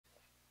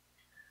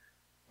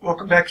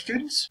Welcome back,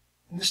 students.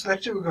 In this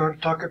lecture we're going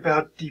to talk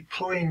about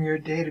deploying your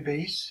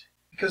database,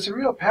 because the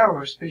real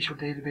power of spatial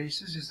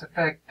databases is the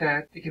fact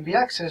that they can be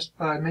accessed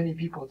by many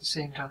people at the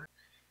same time.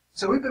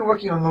 So we've been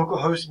working on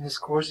localhost in this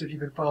course if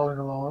you've been following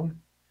along.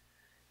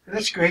 And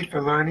that's great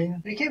for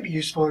learning. It can be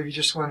useful if you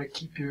just want to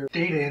keep your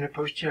data in a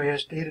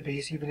PostGIS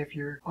database, even if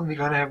you're only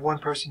going to have one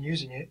person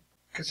using it,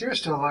 because there are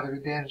still a lot of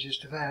advantages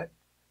to that.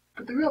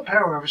 But the real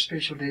power of a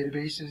spatial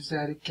database is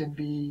that it can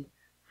be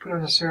put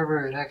on a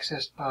server and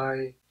accessed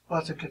by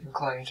lots of different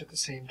clients at the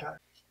same time.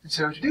 And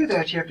so to do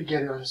that, you have to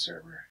get it on a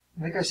server.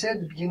 And like I said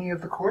at the beginning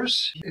of the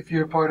course, if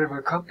you're part of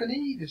a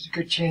company, there's a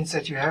good chance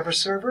that you have a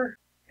server.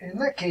 And in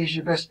that case,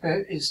 your best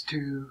bet is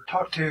to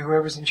talk to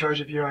whoever's in charge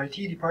of your IT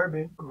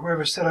department, or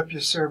whoever set up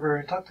your server,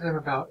 and talk to them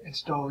about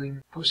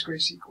installing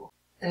PostgreSQL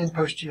and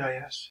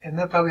PostGIS. And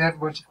they'll probably have a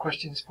bunch of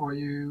questions for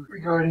you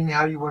regarding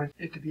how you want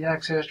it to be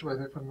accessed,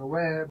 whether from the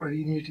web, whether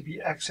you need it to be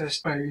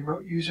accessed by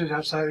remote users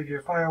outside of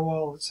your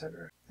firewall,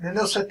 etc. And then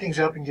they'll set things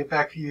up and get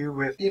back to you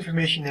with the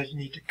information that you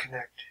need to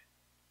connect.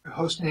 The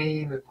host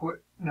name, the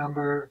port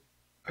number,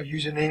 a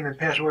username and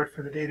password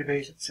for the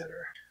database, etc.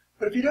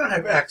 But if you don't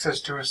have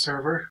access to a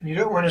server, and you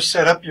don't want to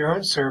set up your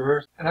own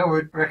server, and I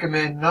would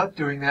recommend not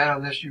doing that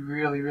unless you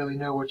really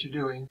know what you're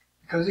doing,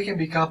 because it can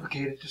be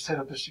complicated to set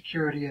up the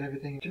security and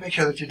everything to make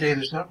sure that your data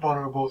is not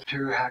vulnerable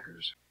to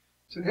hackers.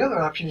 So the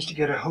other option is to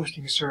get a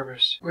hosting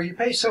service, where you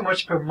pay so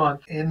much per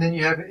month, and then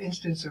you have an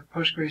instance of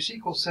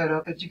PostgreSQL set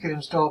up that you can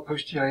install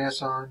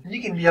PostGIS on, and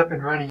you can be up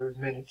and running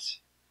in minutes.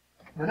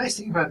 The nice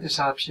thing about this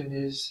option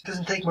is it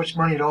doesn't take much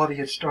money at all to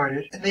get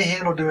started, and they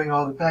handle doing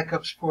all the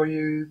backups for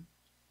you.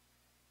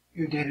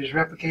 Your data is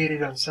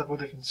replicated on several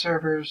different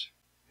servers.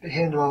 They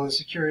handle all the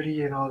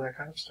security and all that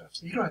kind of stuff,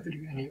 so you don't have to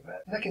do any of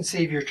that. And that can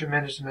save you a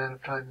tremendous amount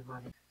of time and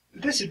money. The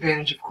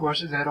disadvantage, of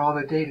course, is that all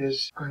the data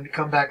is going to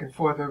come back and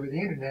forth over the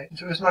internet, and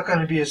so it's not going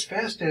to be as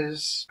fast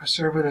as a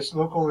server that's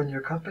local in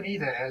your company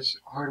that has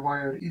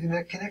hardwired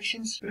Ethernet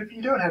connections. But if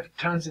you don't have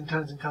tons and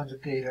tons of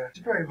data, it's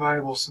a very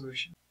viable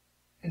solution.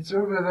 And so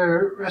over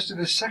the rest of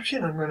this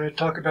section, I'm going to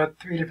talk about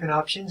 3 different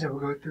options, and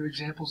we'll go through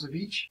examples of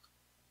each.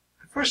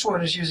 The first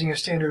one is using a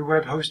standard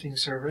web hosting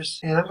service,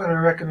 and I'm going to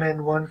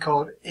recommend one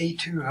called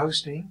A2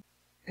 Hosting.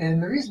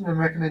 And the reason I'm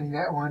recommending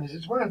that one is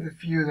it's one of the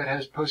few that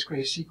has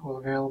PostgreSQL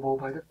available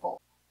by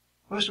default.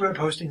 Most web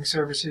hosting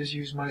services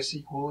use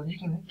MySQL, and you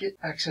can get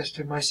access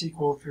to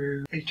MySQL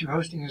through A2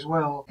 Hosting as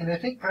well. And I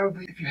think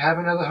probably if you have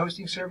another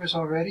hosting service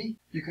already,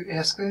 you could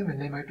ask them,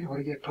 and they might be able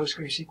to get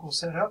PostgreSQL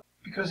set up,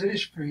 because it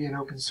is free and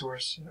open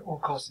source, and it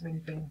won't cost them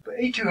anything. But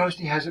A2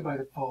 Hosting has it by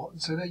default,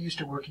 and so they're used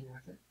to working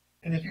with it.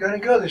 And if you're going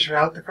to go this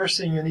route, the first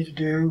thing you'll need to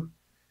do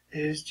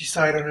is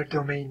decide on a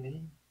domain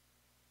name.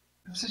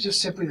 This is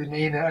just simply the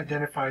name that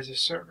identifies a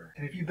server.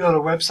 And if you build a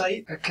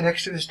website that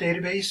connects to this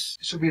database,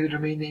 this will be the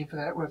domain name for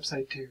that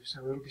website too. So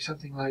it'll be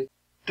something like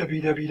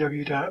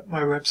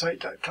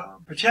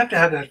www.mywebsite.com. But you have to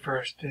have that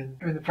first. And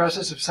in the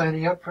process of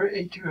signing up for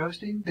A2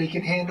 Hosting, they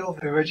can handle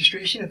the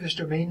registration of this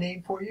domain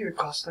name for you. It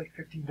costs like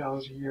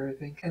 $15 a year, I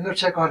think. And they'll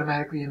check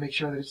automatically and make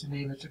sure that it's a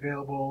name that's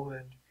available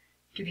and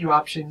give you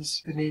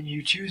options. The name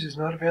you choose is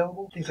not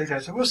available, things like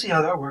that. So we'll see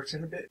how that works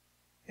in a bit.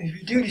 And if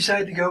you do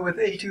decide to go with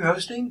A2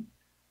 Hosting,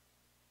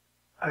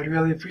 I'd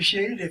really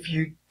appreciate it if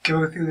you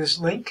go through this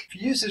link. If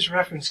you use this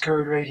reference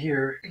code right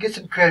here, I get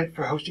some credit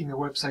for hosting the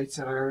websites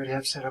that I already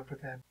have set up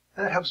with them.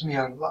 That helps me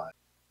out a lot.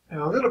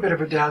 Now, a little bit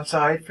of a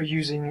downside for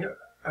using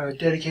a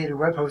dedicated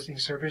web hosting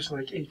service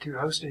like A2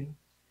 Hosting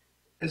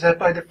is that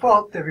by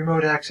default, the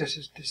remote access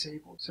is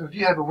disabled. So if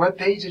you have a web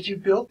page that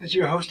you've built that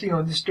you're hosting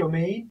on this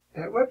domain,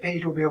 that web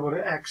page will be able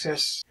to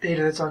access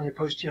data that's on your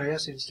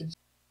PostGIS instance.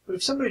 But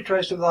if somebody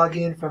tries to log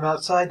in from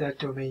outside that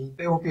domain,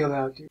 they won't be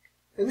allowed to.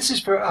 And this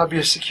is for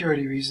obvious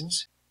security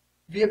reasons.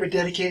 If you have a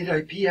dedicated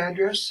IP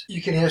address,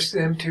 you can ask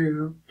them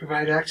to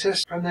provide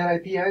access from that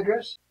IP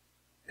address.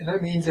 And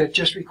that means that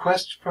just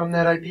requests from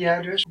that IP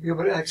address will be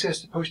able to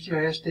access the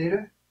PostGIS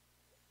data.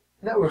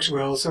 And that works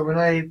well. So when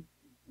I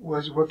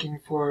was working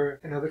for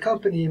another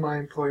company, my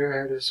employer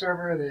had a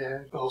server, they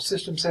had the whole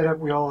system set up,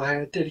 we all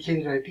had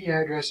dedicated IP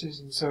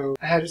addresses, and so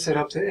I had it set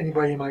up that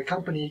anybody in my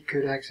company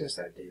could access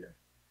that data.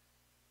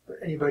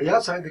 But anybody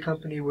outside the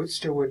company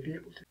still would be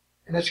able to.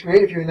 And that's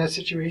great if you're in that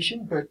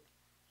situation, but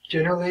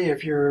generally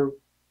if you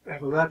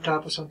have a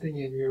laptop or something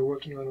and you're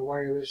working on a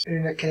wireless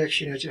internet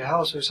connection at your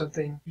house or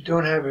something, you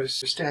don't have a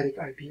static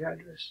IP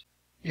address.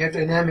 You have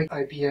dynamic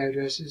IP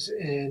addresses,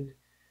 and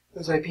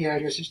those IP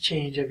addresses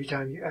change every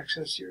time you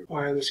access your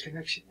wireless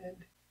connection.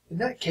 And in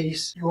that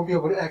case, you won't be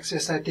able to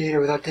access that data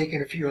without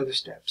taking a few other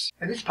steps.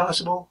 And it's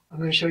possible. I'm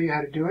going to show you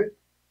how to do it,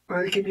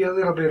 but it can be a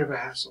little bit of a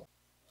hassle.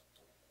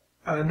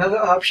 Another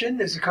option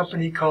is a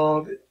company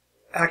called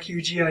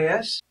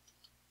AccuGIS.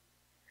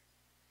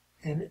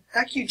 And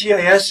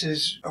AccuGIS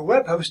is a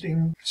web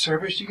hosting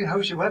service. You can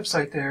host your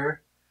website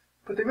there,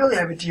 but they really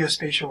have a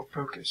geospatial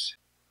focus.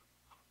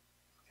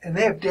 And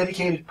they have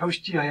dedicated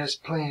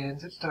PostGIS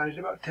plans that start at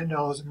about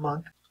 $10 a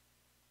month.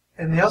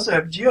 And they also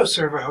have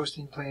GeoServer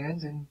hosting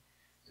plans, and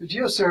the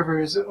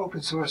GeoServer is an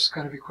open source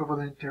kind of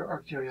equivalent to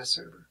ArcGIS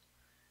server.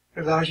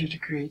 It allows you to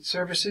create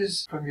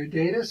services from your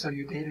data, so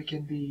your data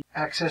can be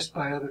accessed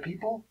by other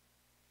people,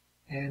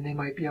 and they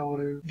might be able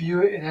to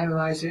view it and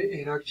analyze it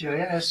in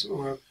ArcGIS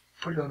or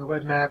put it on the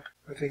web map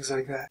or things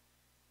like that.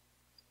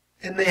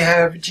 And they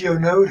have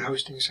GeoNode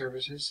hosting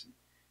services.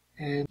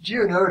 And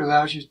GeoNode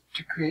allows you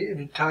to create an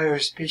entire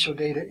spatial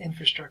data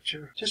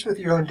infrastructure just with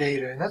your own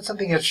data. And that's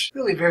something that's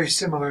really very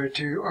similar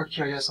to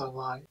ArcGIS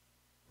Online,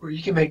 where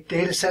you can make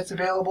data sets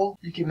available,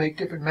 you can make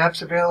different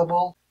maps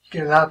available, you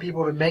can allow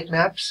people to make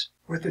maps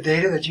with the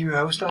data that you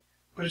host on.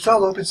 But it's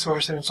all open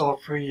source and it's all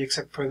free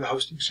except for the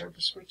hosting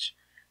service, which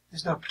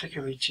is not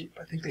particularly cheap.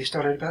 I think they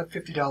start at about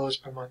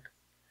 $50 per month.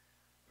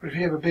 But if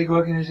you have a big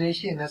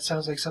organization and that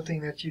sounds like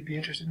something that you'd be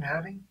interested in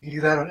having, you can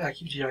do that on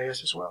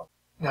AccuGIS as well.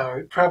 Now,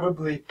 it's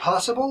probably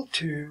possible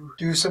to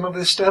do some of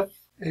this stuff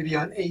maybe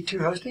on A2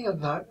 hosting. I'm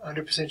not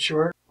 100%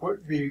 sure what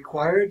would be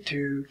required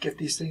to get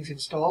these things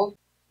installed.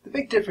 The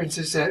big difference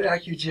is that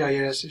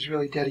AccuGIS is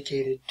really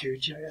dedicated to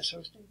GIS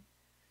hosting.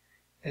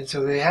 And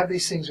so they have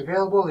these things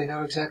available, they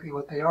know exactly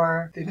what they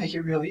are, they make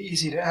it really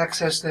easy to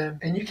access them,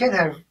 and you can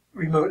have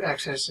remote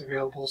access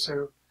available,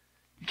 so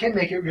you can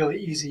make it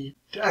really easy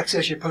to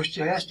access your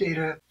PostGIS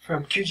data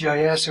from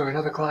QGIS or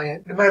another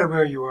client, no matter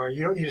where you are.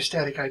 You don't need a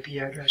static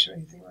IP address or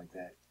anything like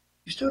that.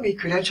 You still need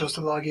credentials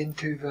to log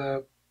into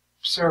the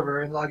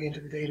server and log into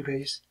the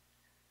database.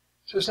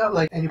 So it's not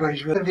like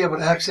anybody's really going to be able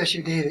to access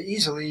your data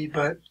easily,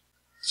 but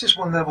it's just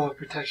one level of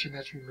protection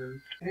that's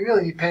removed. And it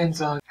really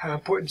depends on how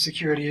important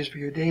security is for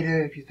your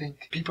data, if you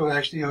think people are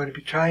actually going to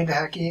be trying to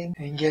hack in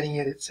and getting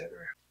it, etc.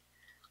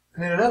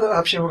 And then another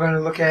option we're going to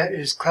look at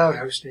is cloud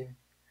hosting.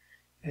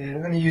 And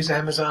I'm going to use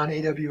Amazon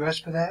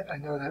AWS for that. I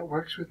know that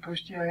works with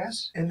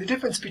PostGIS. And the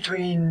difference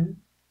between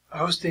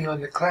hosting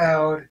on the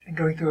cloud and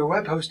going through a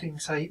web hosting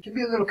site can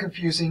be a little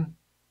confusing.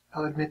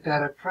 I'll admit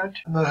that up front.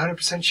 I'm not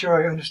 100%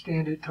 sure I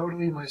understand it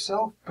totally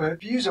myself, but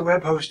if you use a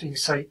web hosting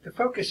site, the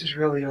focus is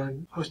really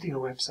on hosting a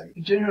website.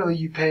 And generally,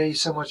 you pay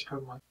so much per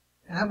month.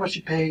 And how much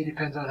you pay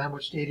depends on how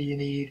much data you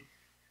need,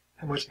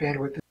 how much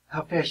bandwidth,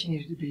 how fast you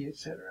need it to be,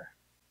 etc.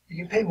 You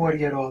can pay more to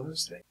get all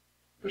those things,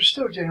 but it's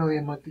still generally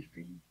a monthly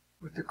fee.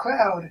 With the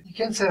cloud, you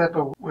can set up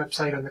a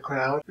website on the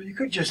cloud, or you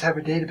could just have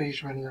a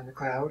database running on the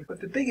cloud, but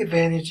the big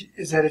advantage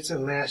is that it's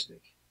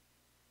elastic.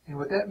 And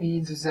what that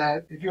means is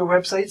that if your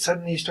website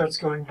suddenly starts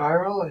going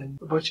viral and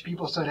a bunch of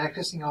people start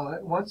accessing all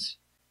at once,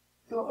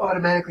 it'll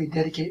automatically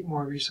dedicate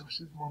more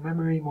resources, more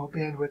memory, more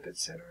bandwidth,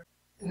 etc.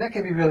 And that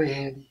can be really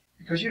handy,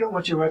 because you don't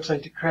want your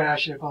website to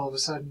crash if all of a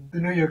sudden the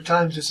New York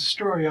Times does a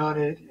story on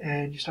it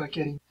and you start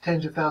getting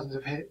tens of thousands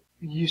of hits.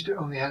 You're used to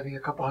only having a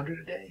couple hundred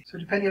a day. So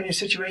depending on your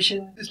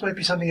situation, this might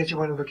be something that you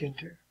want to look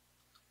into.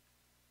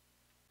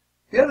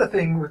 The other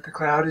thing with the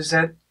cloud is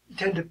that you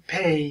tend to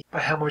pay by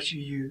how much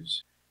you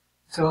use.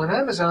 So on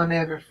Amazon, they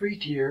have a free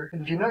tier,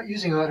 and if you're not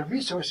using a lot of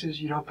resources,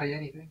 you don't pay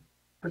anything.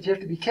 But you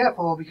have to be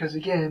careful because,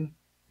 again,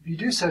 if you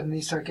do suddenly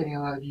start getting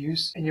a lot of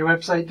use, and your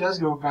website does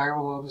go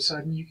viral all of a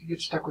sudden, you can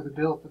get stuck with a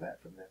bill for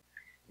that from them.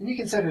 And you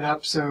can set it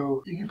up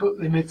so you can put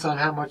limits on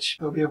how much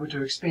they'll be able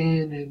to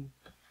expand and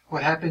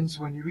what happens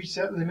when you reach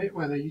that limit,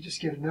 whether you just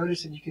get a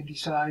notice and you can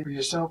decide for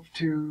yourself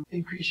to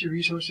increase your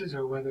resources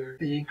or whether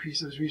they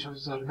increase those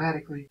resources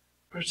automatically.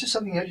 But it's just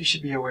something that you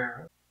should be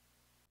aware of.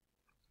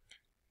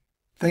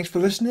 Thanks for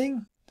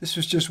listening. This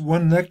was just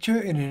one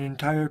lecture in an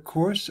entire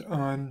course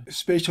on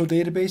spatial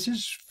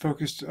databases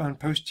focused on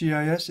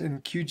PostGIS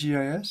and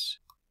QGIS.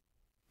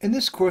 And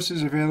this course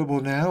is available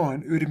now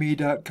on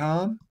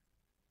udemy.com.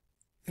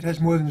 It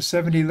has more than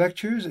 70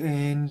 lectures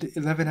and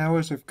 11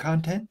 hours of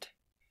content.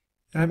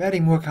 And I'm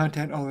adding more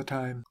content all the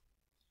time.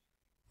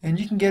 And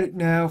you can get it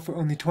now for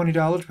only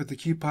 $20 with the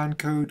coupon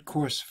code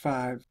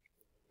COURSE5.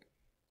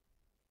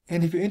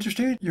 And if you're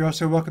interested, you're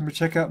also welcome to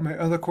check out my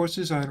other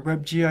courses on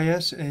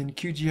WebGIS and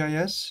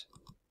QGIS.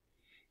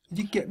 And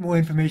you can get more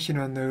information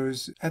on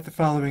those at the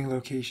following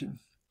location.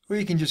 Or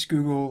you can just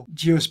Google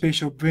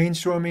Geospatial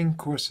Brainstorming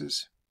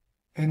Courses,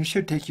 and it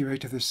should take you right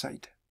to the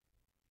site.